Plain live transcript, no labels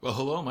Well,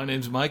 hello, my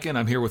name's Mike, and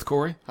I'm here with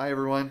Corey. Hi,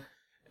 everyone.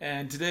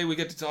 And today we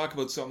get to talk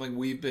about something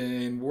we've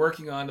been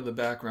working on in the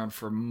background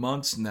for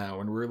months now,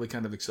 and we're really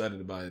kind of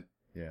excited about it.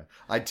 Yeah,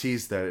 I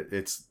teased that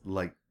it's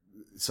like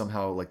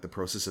somehow like the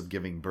process of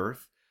giving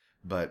birth,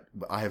 but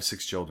I have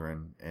 6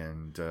 children,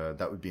 and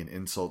that would be an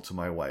insult to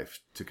my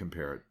wife to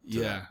compare it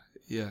to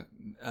Yeah.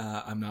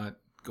 I'm not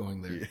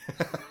going there.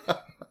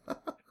 that.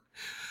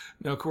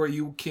 Now, Corey,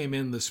 you came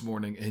in this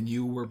morning and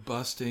you were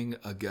busting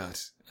a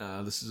gut.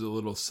 This is a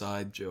little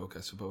side joke,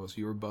 I suppose.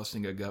 You were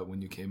busting a gut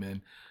when you came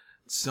in.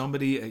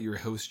 Somebody at your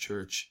host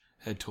church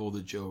had told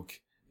a joke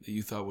that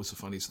you thought was the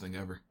funniest thing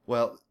ever.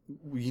 Well,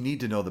 you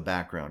need to know the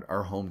background.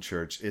 Our home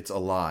church, it's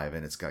alive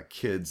and it's got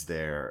kids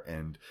there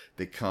and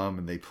they come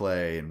and they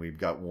play, and we've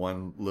got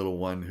one little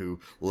one who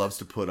loves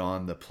to put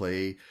on the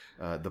play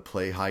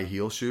high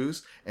heel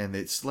shoes, and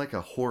it's like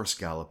a horse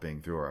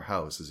galloping through our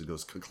house as it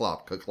goes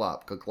ka-clop,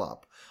 ka-clop,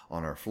 ka-clop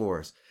on our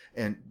floors.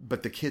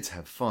 But the kids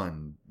have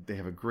fun. They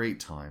have a great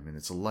time, and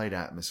it's a light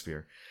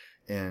atmosphere,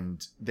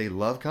 and they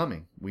love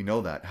coming. We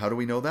know that. How do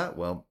we know that?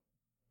 Well,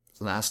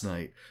 last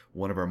night,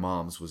 one of our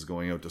moms was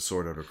going out to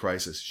sort out her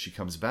crisis. She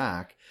comes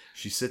back,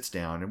 she sits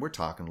down, and we're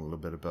talking a little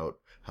bit about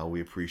how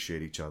we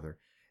appreciate each other.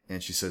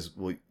 And she says,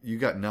 "Well, you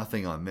got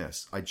nothing on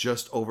this. I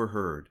just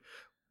overheard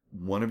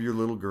one of your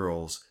little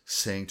girls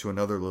saying to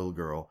another little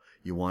girl,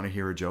 'You want to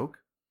hear a joke?'"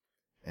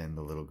 And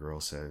the little girl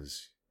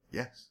says,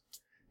 "Yes."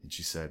 And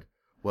she said,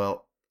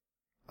 "Well,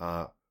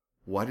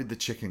 why did the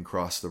chicken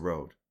cross the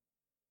road?"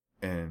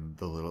 And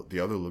the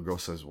other little girl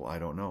says, "Well, I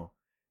don't know."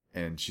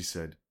 And she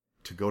said,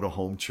 "To go to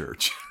home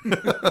church."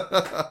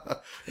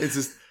 It's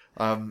just,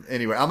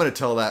 anyway, I'm going to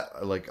tell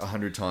that like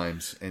 100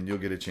 times, and you'll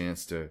get a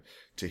chance to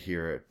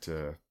hear it.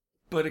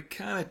 But it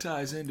kind of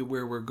ties into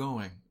where we're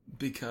going,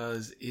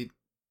 because it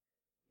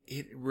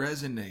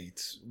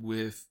resonates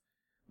with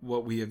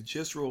what we have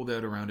just rolled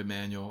out around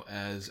Emmanuel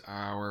as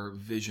our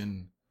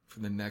vision for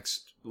the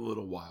next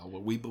little while,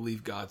 what we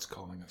believe God's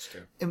calling us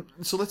to. And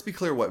so let's be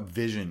clear what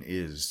vision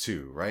is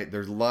too, right?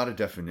 There's a lot of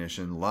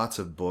definition, lots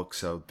of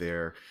books out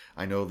there.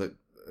 I know that,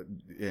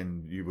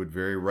 and you would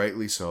very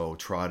rightly so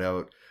trot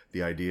out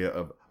the idea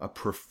of a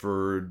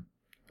preferred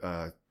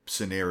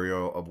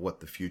scenario of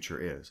what the future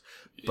is.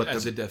 But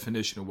as a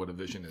definition of what a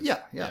vision is.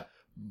 Yeah.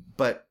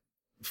 But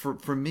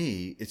for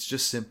me, it's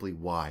just simply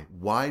why.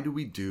 Why do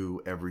we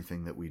do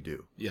everything that we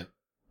do? Yeah.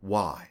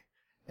 Why?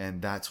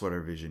 And that's what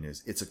our vision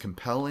is. It's a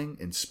compelling,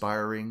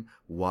 inspiring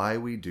why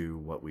we do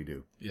what we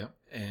do. Yeah.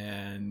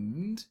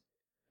 And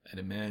at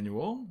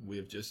Emmanuel, we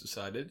have just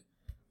decided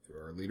through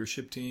our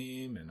leadership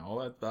team and all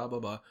that blah, blah,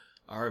 blah,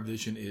 our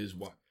vision is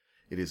what?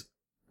 It is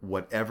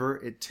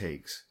whatever it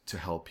takes to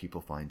help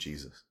people find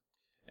Jesus.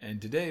 And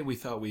today we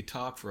thought we'd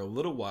talk for a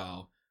little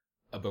while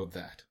about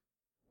that.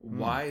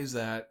 Why is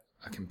that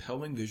a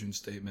compelling vision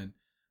statement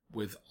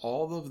with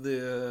all of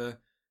the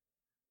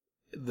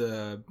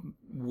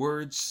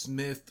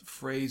wordsmith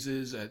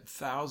phrases at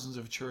thousands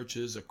of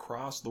churches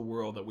across the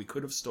world that we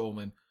could have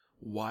stolen?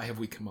 Why have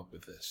we come up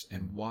with this?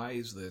 And why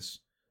is this,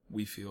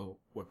 we feel,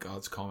 what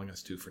God's calling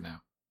us to for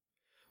now?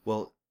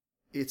 Well,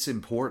 it's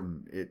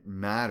important. It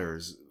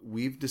matters.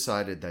 We've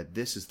decided that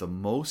this is the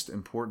most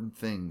important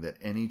thing that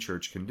any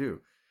church can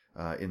do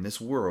in this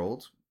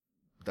world,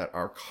 that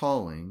our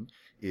calling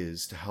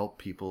is to help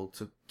people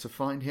to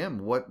find Him.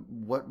 What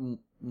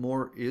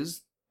more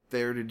is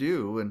there to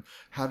do, and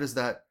how does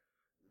that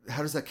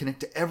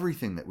connect to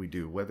everything that we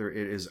do, whether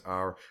it is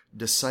our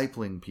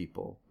discipling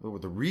people, or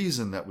the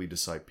reason that we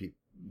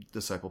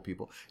disciple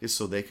people is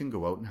so they can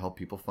go out and help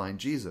people find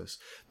Jesus.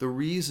 The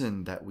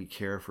reason that we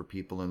care for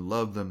people and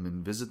love them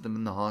and visit them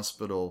in the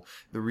hospital,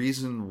 the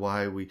reason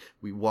why we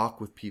walk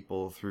with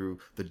people through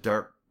the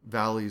dark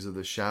valleys of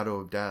the shadow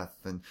of death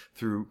and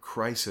through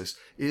crisis,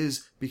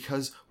 is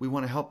because we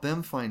want to help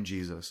them find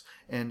Jesus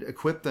and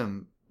equip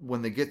them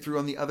when they get through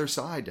on the other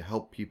side to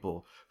help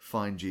people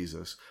find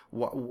Jesus.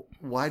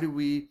 Why do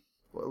we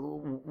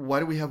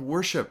have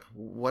worship?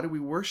 Why do we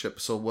worship?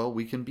 So, well,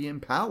 we can be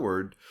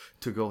empowered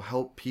to go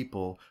help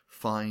people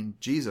find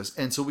Jesus.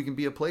 And so we can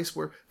be a place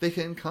where they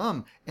can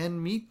come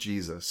and meet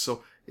Jesus.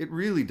 So it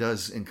really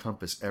does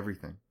encompass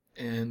everything.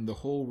 And the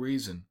whole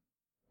reason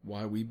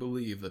why we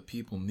believe that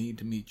people need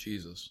to meet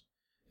Jesus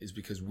is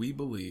because we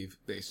believe,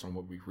 based on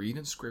what we read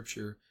in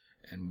Scripture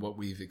and what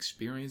we've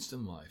experienced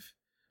in life,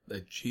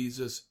 that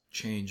Jesus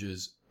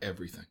changes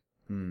everything.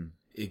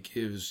 It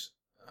gives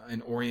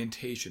an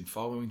orientation.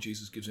 Following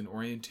Jesus gives an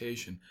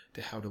orientation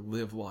to how to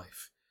live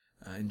life.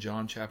 In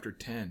John chapter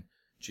 10,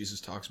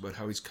 Jesus talks about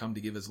how He's come to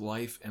give His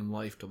life and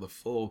life to the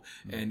full.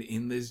 And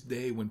in this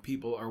day, when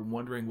people are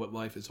wondering what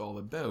life is all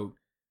about,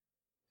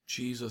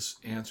 Jesus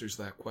answers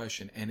that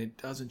question. And it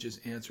doesn't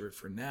just answer it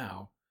for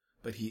now,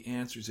 but He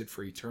answers it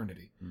for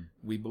eternity.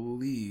 We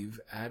believe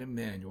at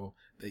Emmanuel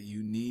that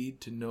you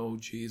need to know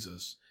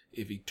Jesus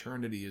if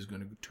eternity is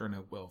going to turn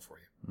out well for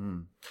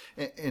you.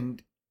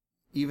 And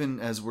even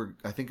as we're,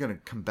 I think, going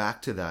to come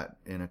back to that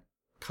in a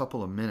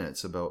couple of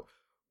minutes about,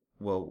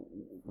 well,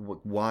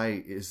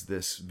 why is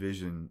this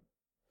vision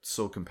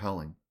so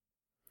compelling?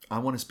 I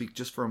want to speak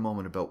just for a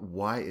moment about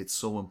why it's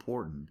so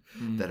important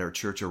that our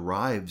church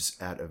arrives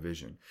at a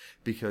vision.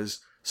 Because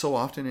so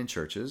often in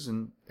churches,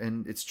 and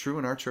it's true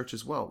in our church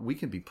as well, we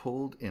can be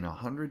pulled in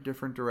 100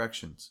 different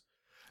directions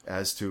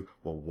as to,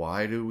 well,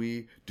 why do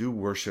we do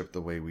worship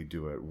the way we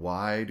do it?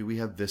 Why do we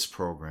have this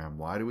program?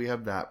 Why do we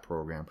have that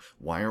program?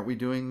 Why aren't we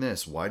doing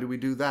this? Why do we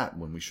do that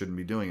when we shouldn't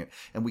be doing it?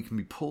 And we can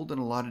be pulled in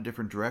a lot of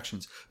different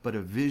directions, but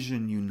a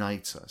vision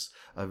unites us.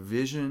 A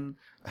vision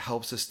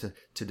helps us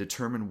to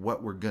determine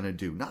what we're going to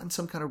do, not in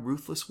some kind of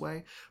ruthless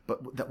way,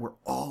 but that we're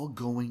all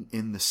going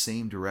in the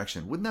same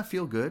direction. Wouldn't that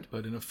feel good?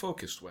 But in a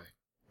focused way.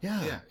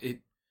 Yeah. Yeah.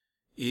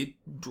 It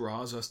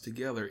draws us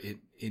together. It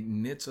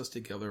knits us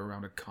together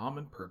around a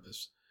common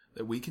purpose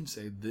that we can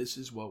say, this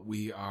is what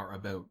we are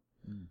about.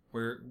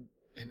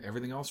 And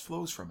everything else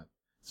flows from it.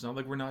 It's not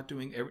like we're not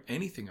doing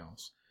anything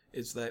else.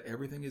 It's that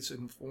everything is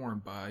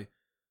informed by,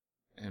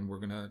 and we're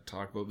going to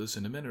talk about this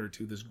in a minute or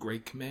two, this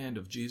great command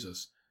of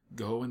Jesus.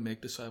 Go and make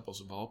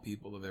disciples of all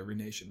people of every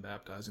nation,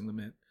 baptizing them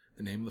in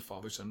the name of the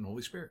Father, Son, and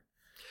Holy Spirit.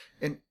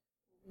 And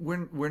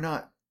we're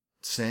not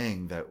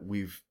saying that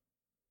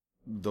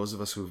those of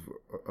us who've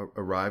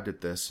arrived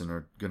at this and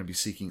are going to be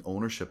seeking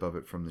ownership of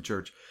it from the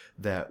church,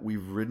 that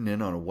we've ridden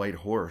in on a white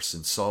horse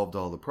and solved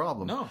all the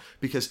problems. No.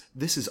 Because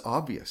this is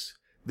obvious.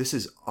 This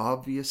is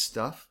obvious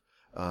stuff.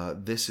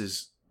 This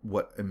is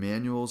what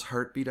Emmanuel's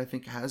heartbeat, I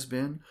think, has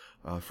been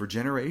for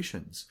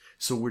generations.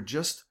 So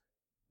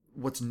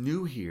what's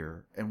new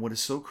here and what is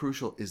so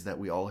crucial is that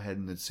we all head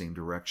in the same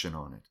direction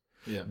on it.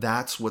 Yeah.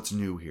 That's what's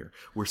new here.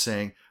 We're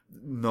saying,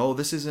 no,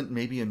 this isn't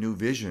maybe a new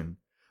vision,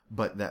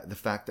 but that the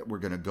fact that we're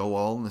going to go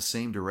all in the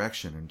same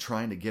direction and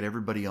trying to get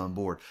everybody on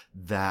board,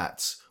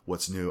 that's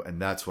what's new,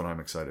 and that's what I'm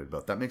excited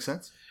about. That makes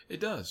sense? It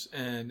does,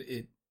 and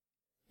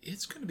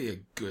it's going to be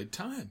a good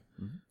time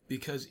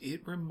because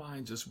it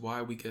reminds us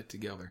why we get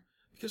together.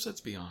 Because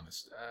let's be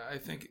honest, I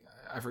think,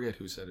 I forget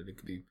who said it. It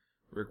could be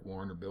Rick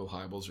Warren or Bill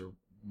Hybels or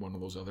one of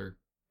those other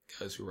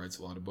guys who writes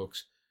a lot of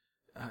books.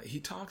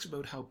 He talks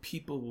about how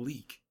people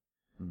leak,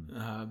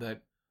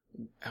 that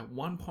at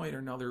one point or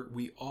another,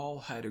 we all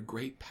had a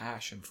great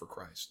passion for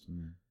Christ.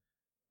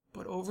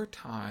 But over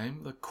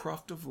time, the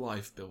cruft of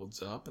life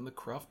builds up, and the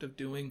cruft of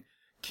doing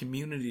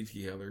community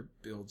together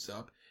builds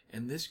up,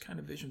 and this kind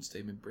of vision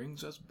statement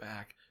brings us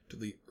back to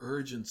the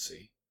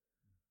urgency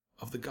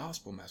of the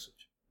gospel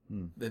message.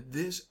 That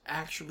this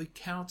actually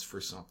counts for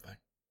something,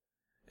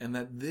 and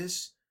that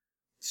this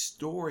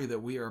story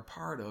that we are a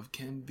part of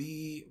can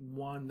be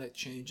one that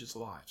changes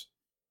lives.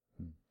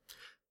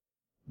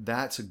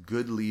 That's a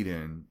good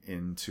lead-in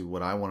into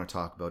what I want to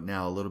talk about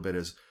now a little bit,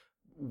 is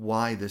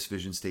why this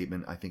vision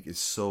statement, I think, is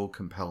so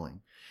compelling.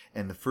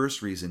 And the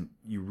first reason,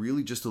 you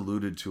really just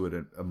alluded to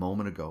it a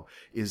moment ago,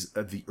 is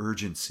the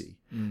urgency.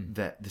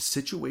 That the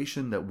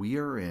situation that we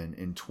are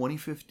in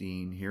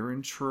 2015 here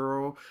in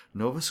Truro,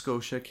 Nova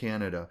Scotia,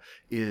 Canada,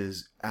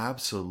 is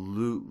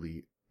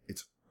absolutely,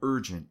 it's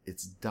urgent,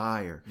 it's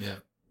dire. Yeah.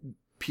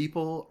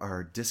 People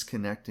are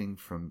disconnecting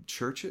from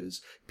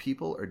churches.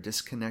 People are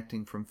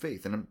disconnecting from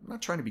faith. And I'm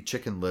not trying to be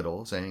Chicken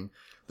Little, saying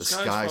the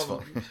sky's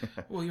falling.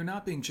 Well, you're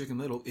not being Chicken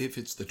Little if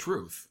it's the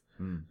truth.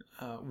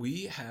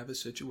 We have a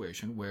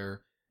situation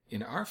where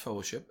in our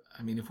fellowship,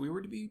 I mean, if we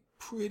were to be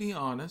pretty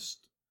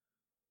honest,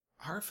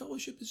 our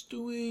fellowship is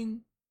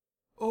doing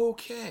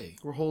okay.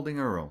 We're holding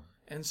our own.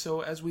 And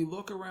so as we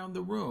look around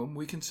the room,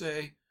 we can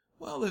say,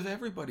 well, if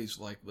everybody's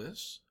like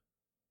this,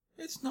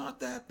 it's not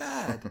that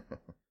bad.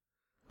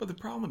 But the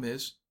problem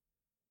is,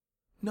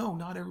 no,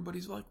 not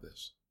everybody's like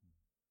this.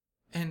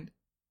 And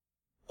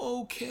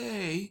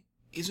okay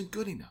isn't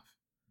good enough.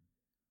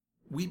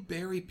 We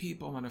bury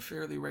people on a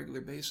fairly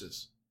regular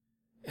basis,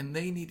 and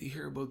they need to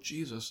hear about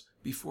Jesus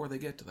before they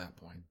get to that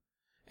point.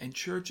 And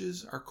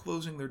churches are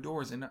closing their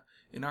doors.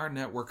 In our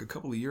network, a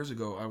couple of years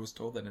ago, I was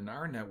told that in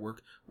our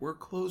network, we're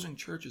closing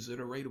churches at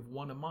a rate of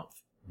 1 a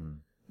month.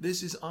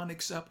 This is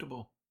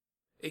unacceptable.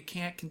 It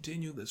can't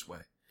continue this way.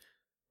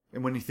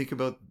 And when you think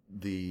about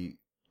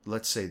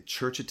let's say,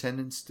 church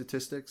attendance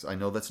statistics, I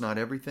know that's not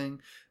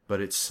everything, but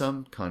it's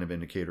some kind of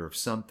indicator of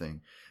something,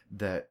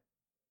 that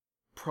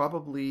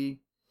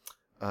probably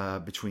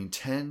between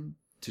 10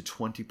 to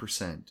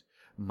 20%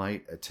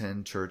 might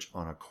attend church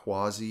on a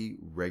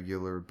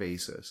quasi-regular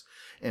basis.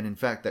 And in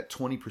fact, that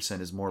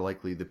 20% is more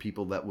likely the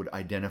people that would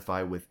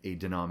identify with a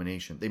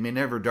denomination. They may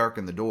never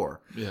darken the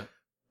door. Yeah.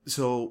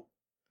 So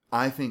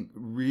I think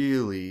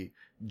really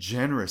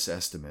generous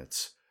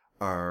estimates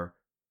are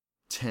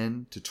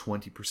 10 to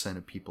 20%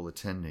 of people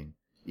attending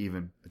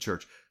even a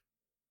church.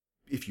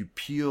 If you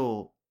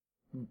peel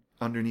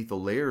underneath the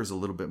layers a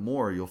little bit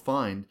more, you'll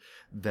find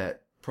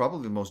that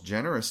probably the most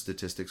generous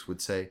statistics would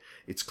say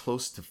it's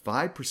close to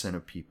 5%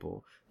 of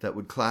people that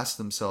would class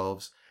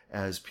themselves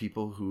as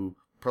people who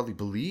probably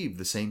believe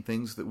the same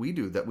things that we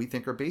do, that we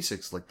think are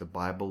basics, like the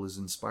Bible is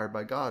inspired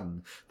by God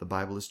and the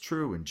Bible is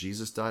true and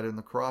Jesus died on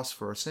the cross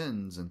for our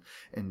sins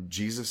and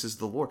Jesus is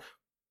the Lord.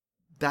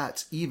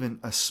 That's even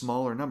a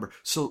smaller number.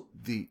 So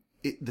the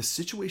the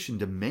situation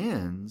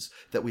demands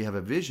that we have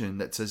a vision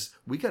that says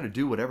we got to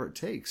do whatever it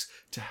takes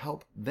to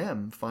help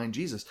them find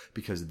Jesus,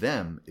 because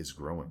them is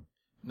growing.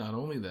 Not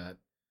only that,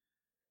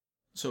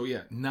 so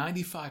yeah,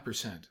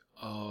 95%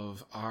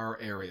 of our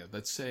area,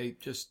 let's say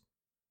just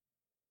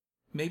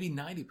maybe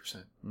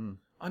 90%,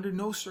 under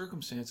no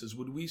circumstances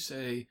would we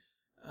say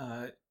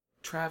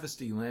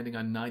travesty landing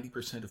on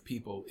 90% of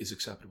people is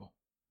acceptable.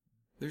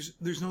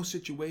 There's no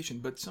situation,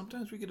 but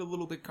sometimes we get a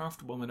little bit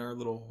comfortable in our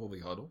little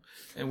holy huddle,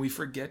 and we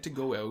forget to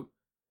go out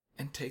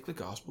and take the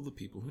gospel to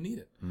people who need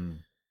it.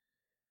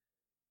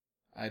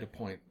 I had a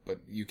point, but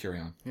you carry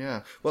on.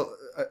 Yeah. Well,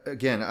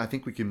 again, I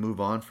think we can move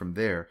on from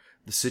there.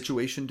 The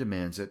situation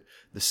demands it.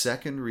 The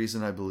second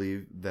reason I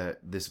believe that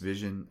this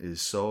vision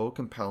is so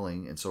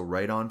compelling and so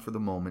right on for the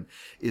moment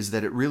is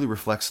that it really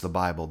reflects the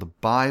Bible. The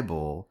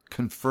Bible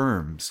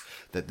confirms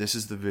that this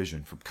is the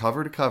vision from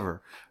cover to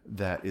cover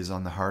that is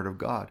on the heart of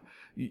God.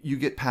 You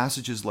get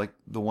passages like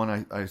the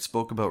one I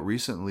spoke about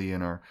recently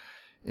in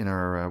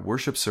our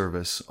worship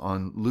service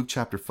on Luke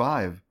chapter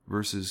 5,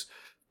 verses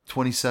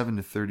 27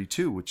 to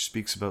 32, which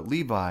speaks about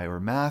Levi or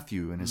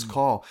Matthew and his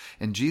call.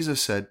 And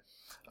Jesus said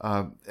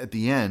at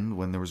the end,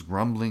 when there was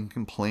grumbling,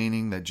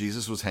 complaining that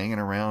Jesus was hanging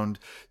around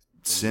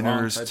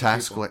sinners,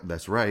 tax collectors,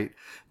 that's right,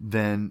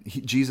 then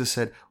Jesus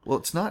said, well,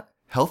 it's not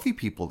healthy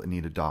people that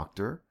need a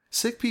doctor,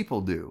 sick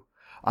people do.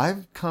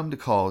 I've come to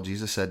call,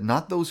 Jesus said,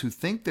 not those who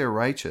think they're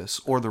righteous,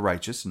 or the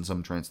righteous in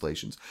some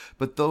translations,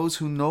 but those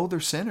who know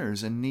they're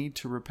sinners and need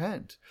to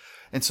repent.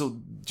 And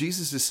so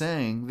Jesus is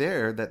saying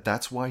there that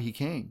that's why he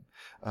came.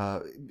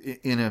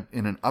 In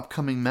an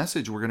upcoming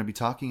message, we're going to be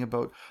talking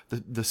about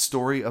the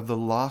story of the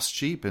lost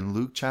sheep in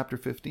Luke chapter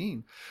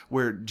 15,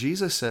 where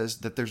Jesus says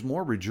that there's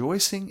more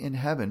rejoicing in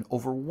heaven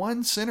over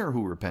one sinner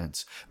who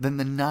repents than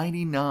the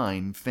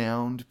 99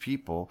 found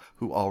people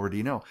who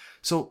already know.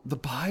 So the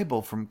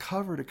Bible, from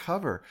cover to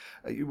cover,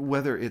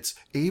 whether it's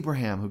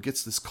Abraham who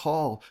gets this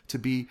call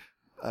to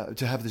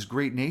have this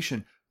great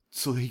nation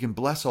so that he can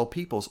bless all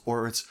peoples,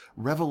 or it's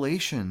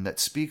Revelation that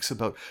speaks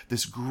about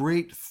this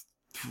great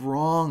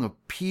throng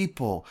of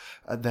people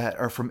that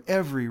are from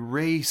every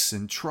race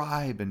and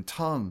tribe and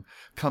tongue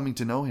coming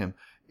to know him.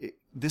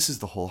 This is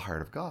the whole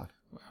heart of God.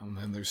 Well,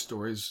 and there's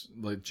stories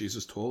like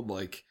Jesus told,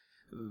 like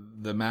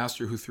the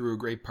master who threw a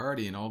great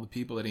party and all the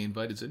people that he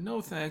invited said, no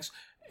thanks.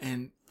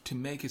 And to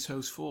make his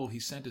house full, he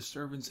sent his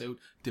servants out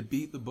to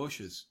beat the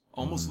bushes.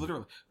 Almost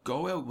literally.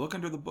 Go out, look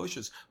under the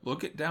bushes,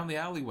 down the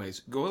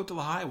alleyways, go out to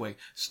the highway,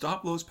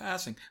 stop those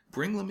passing,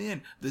 bring them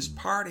in. This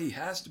party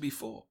has to be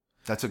full.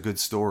 That's a good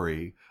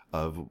story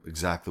of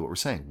exactly what we're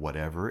saying.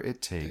 Whatever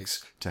it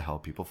takes to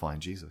help people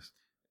find Jesus.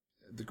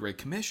 The Great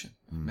Commission,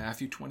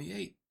 Matthew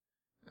 28.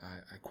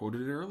 I quoted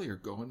it earlier.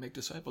 Go and make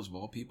disciples of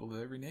all people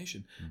of every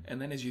nation.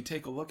 And then as you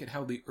take a look at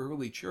how the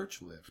early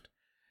church lived,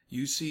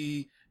 you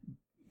see,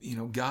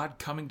 God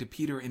coming to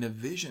Peter in a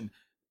vision,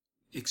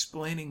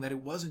 explaining that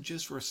it wasn't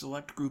just for a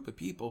select group of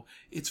people,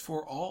 it's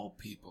for all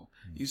people.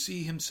 You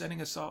see him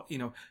setting aside,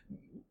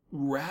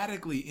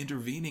 radically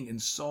intervening in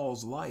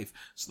Saul's life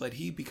so that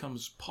he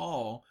becomes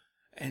Paul,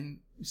 and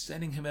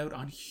sending him out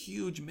on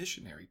huge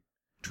missionary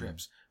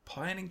trips,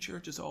 planting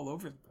churches all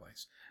over the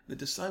place. The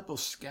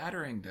disciples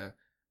scattering to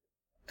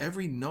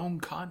every known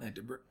continent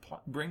to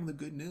bring the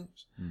good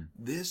news.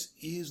 This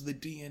is the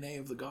DNA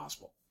of the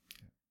gospel.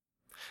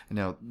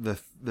 Now, the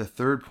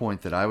third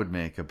point that I would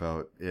make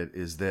about it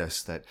is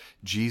this, that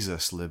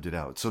Jesus lived it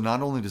out. So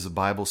not only does the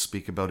Bible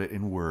speak about it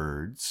in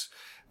words,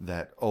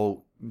 that,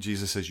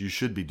 Jesus says you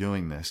should be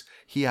doing this,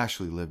 he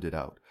actually lived it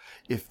out.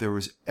 If there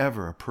was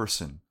ever a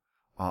person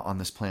on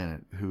this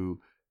planet who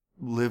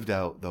lived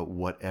out the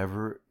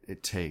whatever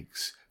it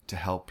takes to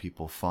help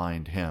people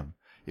find him,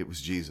 it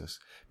was Jesus,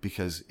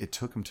 because it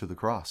took him to the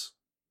cross.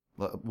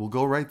 We'll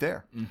go right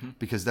there,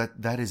 because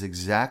that is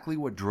exactly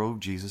what drove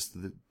Jesus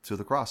to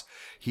the cross.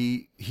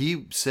 He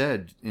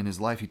said in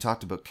his life, he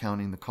talked about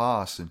counting the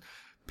costs and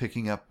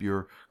picking up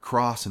your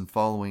cross and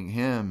following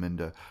him,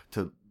 and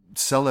to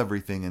sell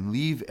everything and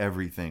leave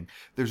everything.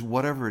 There's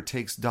whatever it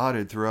takes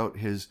dotted throughout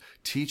his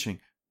teaching.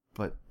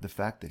 But the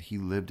fact that he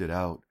lived it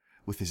out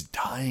with his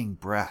dying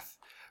breath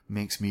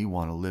makes me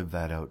want to live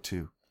that out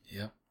too.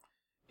 Yeah.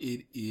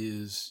 It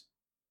is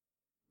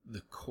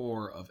the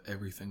core of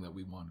everything that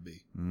we want to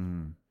be.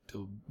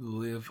 To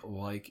live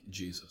like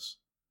Jesus,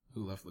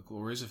 who left the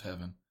glories of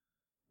heaven,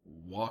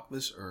 walked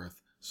this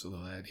earth so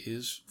that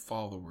his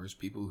followers,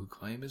 people who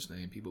claim his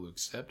name, people who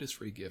accept his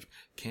free gift,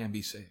 can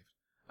be saved.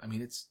 I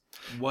mean, it's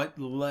what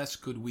less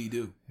could we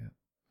do? Yeah.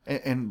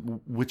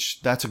 And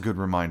which, that's a good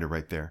reminder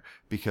right there,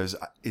 because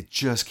it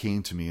just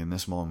came to me in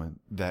this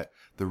moment that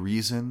the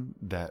reason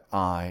that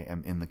I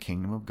am in the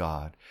kingdom of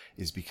God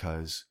is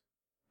because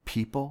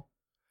people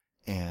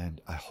and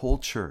a whole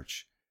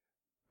church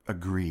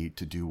agreed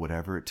to do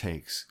whatever it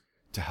takes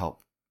to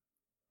help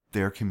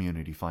their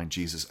community find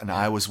Jesus. And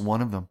I was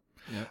one of them.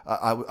 Yeah.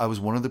 I was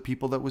one of the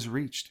people that was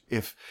reached.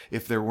 If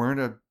there weren't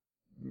a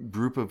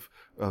group of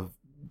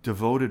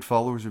devoted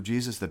followers of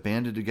Jesus that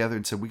banded together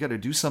and said, we got to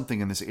do something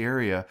in this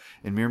area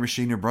in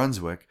Miramichi, New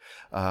Brunswick,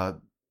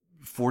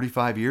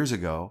 45 years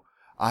ago,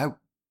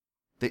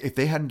 if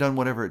they hadn't done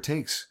whatever it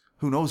takes,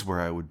 who knows where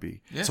I would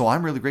be. Yeah. So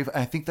I'm really grateful.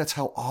 I think that's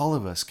how all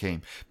of us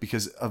came,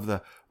 because of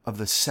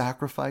the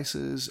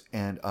sacrifices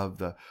and of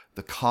the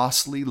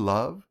costly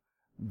love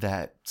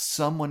that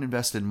someone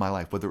invested in my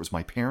life, whether it was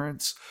my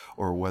parents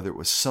or whether it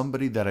was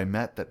somebody that I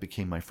met that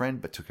became my friend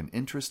but took an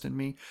interest in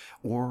me,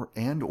 or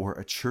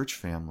a church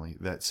family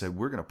that said,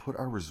 we're going to put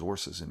our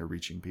resources into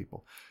reaching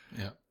people.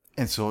 Yeah.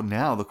 And so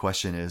now the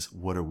question is,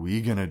 what are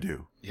we going to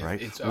do? Yeah, right?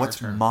 it's our What's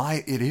turn.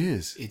 it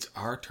is. It's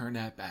our turn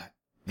at bat.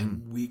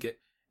 And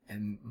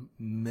and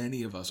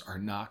many of us are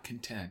not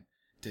content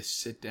to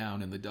sit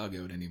down in the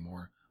dugout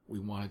anymore. We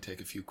want to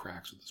take a few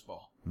cracks with this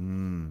ball.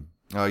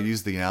 I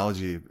used the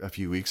analogy a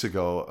few weeks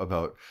ago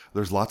about,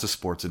 there's lots of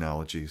sports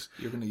analogies.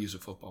 You're going to use a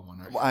football one,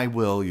 right? I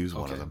will use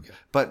one of Okay, them. okay.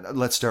 But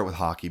let's start with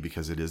hockey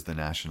because it is the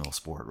national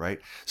sport,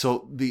 right?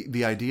 So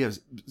the idea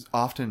is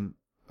often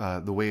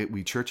the way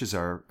we churches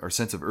are, our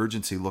sense of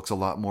urgency looks a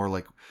lot more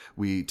like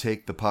we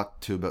take the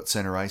puck to about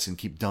center ice and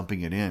keep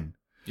dumping it in.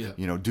 Yeah.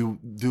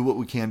 Do what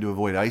we can to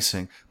avoid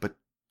icing, but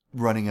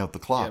running out the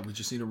clock. Yeah, we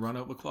just need to run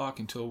out the clock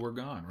until we're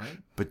gone, right?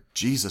 But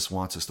Jesus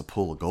wants us to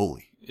pull a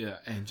goalie. Yeah,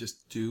 and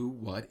just do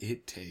what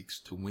it takes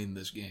to win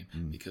this game.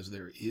 Because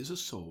there is a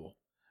soul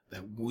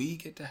that we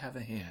get to have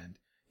a hand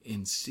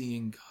in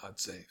seeing God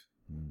save.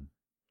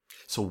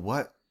 So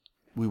what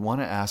we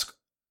want to ask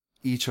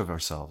each of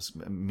ourselves,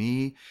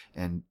 me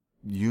and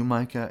you,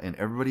 Micah, and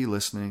everybody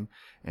listening,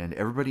 and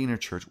everybody in our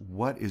church,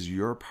 what is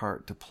your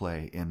part to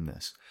play in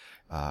this?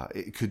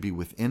 It could be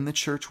within the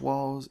church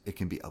walls. It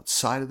can be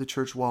outside of the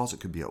church walls. It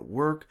could be at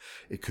work.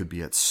 It could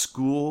be at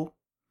school,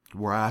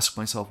 where I ask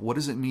myself, what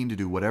does it mean to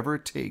do whatever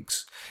it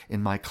takes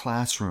in my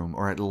classroom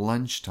or at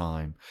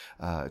lunchtime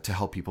to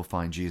help people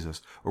find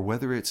Jesus? Or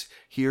whether it's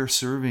here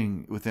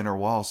serving within our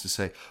walls to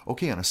say,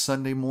 okay, on a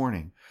Sunday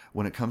morning,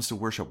 when it comes to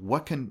worship,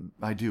 what can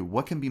I do?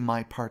 What can be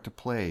my part to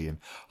play in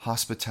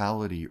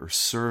hospitality or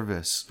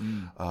service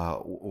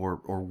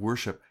or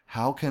worship?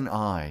 How can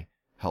I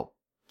help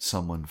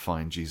someone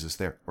find Jesus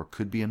there? Or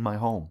could be in my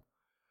home,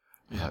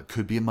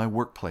 could be in my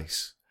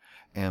workplace.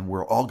 And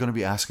we're all going to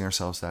be asking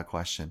ourselves that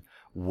question.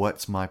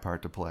 What's my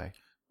part to play?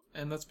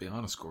 And let's be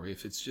honest, Corey,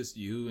 if it's just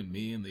you and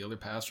me and the other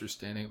pastors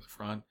standing at the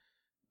front,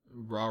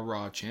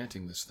 rah-rah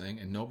chanting this thing,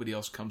 and nobody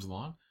else comes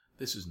along,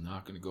 this is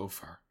not going to go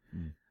far.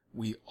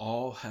 We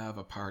all have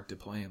a part to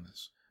play in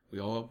this. We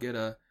all get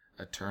a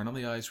turn on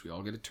the ice. We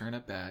all get a turn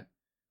at bat.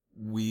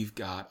 We've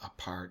got a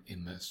part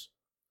in this.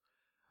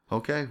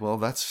 Okay, well,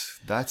 that's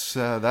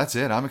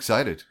it. I'm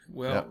excited.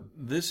 Well,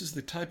 This is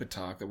the type of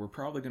talk that we're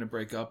probably going to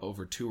break up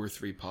over 2 or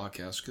 3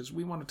 podcasts, because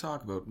we want to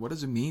talk about, what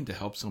does it mean to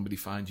help somebody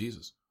find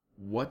Jesus?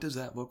 What does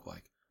that look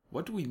like?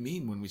 What do we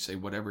mean when we say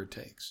whatever it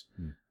takes?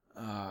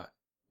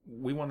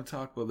 We want to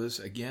talk about this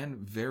again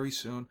very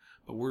soon,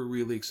 but we're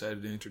really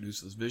excited to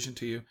introduce this vision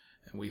to you,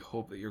 and we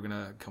hope that you're going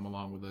to come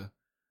along with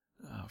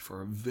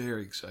for a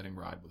very exciting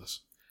ride with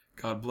us.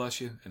 God bless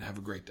you, and have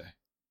a great day.